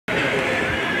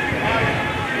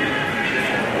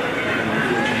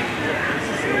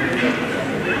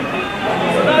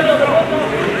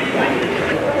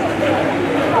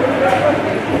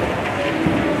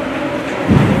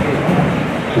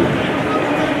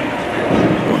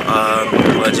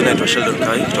majina yetu Sheldon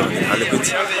Kai kutoka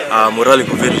Harlequins. Morale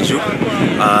iko very juu.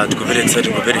 Tuko very excited,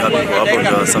 tuko very happy kwa hapo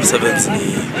ndio sub sevens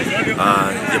ni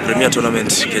ya premier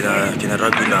tournament Kenya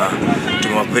Rugby, na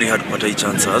tumework very hard kupata hii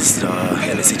chance as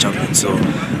NSC champion. So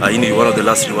hii ni one of the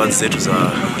last rewards zetu za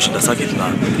kushinda circuit,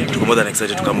 na tuko more than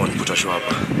excited to come on put a show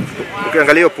hapa.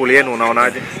 Ukiangalia pool yenu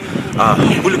unaonaje?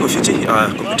 Pool iko fiti,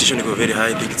 competition iko very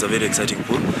high. I think it's a very exciting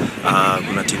pool.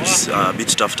 Kuna teams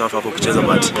bit tough hapo kucheza,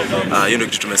 but hiyo ndio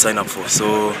kitu tume sign up for.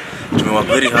 So tumework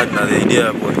very hard, na the idea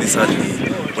of this hard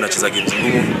ni unacheza games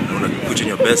ngumu, una put in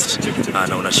your best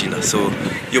na unashinda. So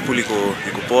hiyo pool iko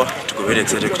poa, tuko very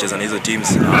excited kucheza na hizo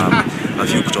teams. A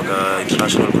few kutoka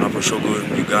international, kuna hapo Shogun,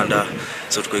 Uganda.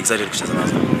 So tuko excited kucheza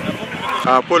nazo.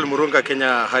 Paul Murunga,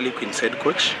 Kenya Harlequins head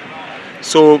coach.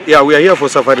 So yeah, we are here for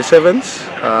Safari Sevens,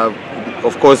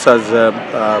 of course as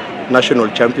national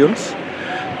champions.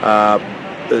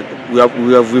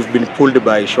 We've been pulled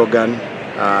by Shogun,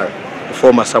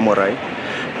 former Samurai,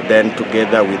 then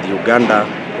together with Uganda,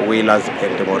 Whalers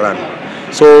and Moran.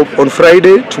 So on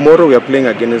Friday, tomorrow we are playing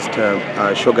against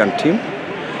Shogun team,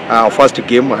 our first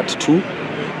game at 2.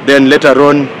 Then later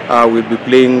on we'll be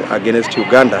playing against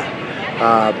Uganda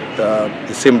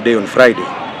the same day on Friday.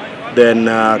 Then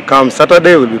come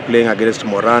Saturday we'll be playing against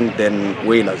Moran, then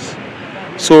Whalers.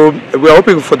 So we are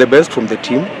hoping for the best from the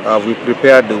team. We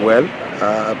prepared well,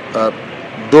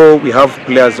 though we have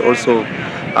players also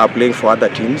playing for other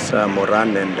teams,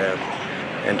 Moran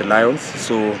and Lions.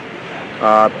 So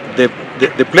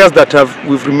the players that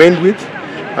we've remained with,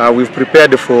 we've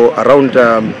prepared for around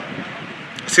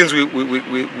since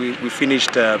we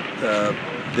finished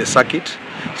the circuit.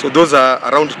 So those are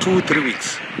around 2-3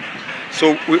 weeks.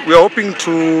 So we are hoping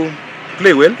to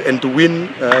play well and to win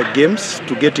games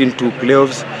to get into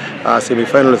playoffs,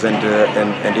 semi-finals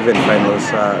and even finals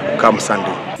come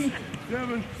Sunday.